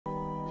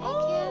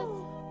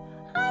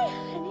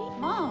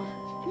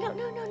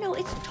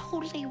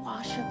totally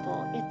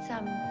washable. It's,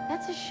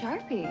 That's a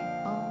Sharpie.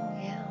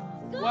 oh, yeah.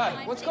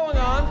 What? What's going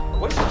on?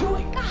 What's she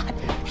doing? God,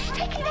 she's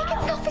taking naked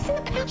selfies in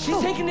the bathroom.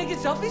 She's taking naked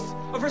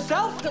selfies of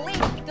herself? Delete.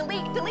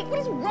 What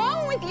is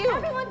wrong with you?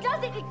 Everyone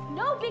does it. It's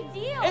no big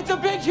deal. It's a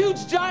big,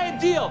 huge, giant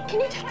deal.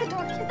 Can you take the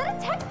door? Is that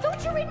a text?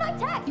 Don't you read my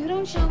text? You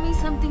don't show me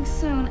something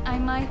soon, I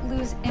might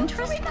lose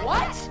interest.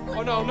 What?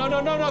 Oh, no.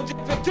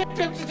 Dick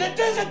pic.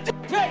 There's a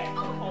dick pic.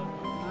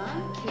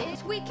 Kid.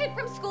 Sweet kid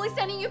from school is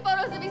sending you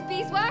photos of his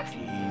beeswax.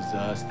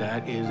 Jesus,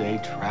 that is a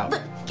trout.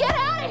 Get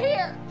out of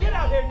here! Get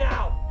out here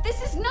now.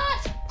 This is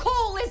not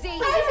cool, Lizzie. I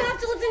don't have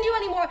to listen to you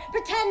anymore.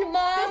 Pretend,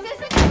 Mom. This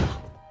isn't.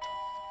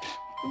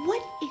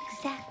 What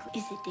exactly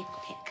is a dick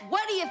pic?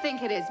 What do you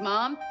think it is,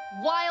 Mom?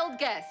 Wild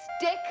guess.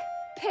 Dick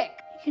pic.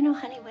 You know,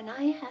 honey, when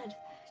I had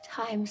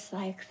times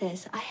like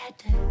this, I had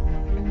to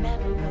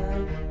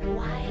remember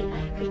why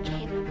I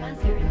became a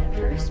mother in the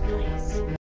first place.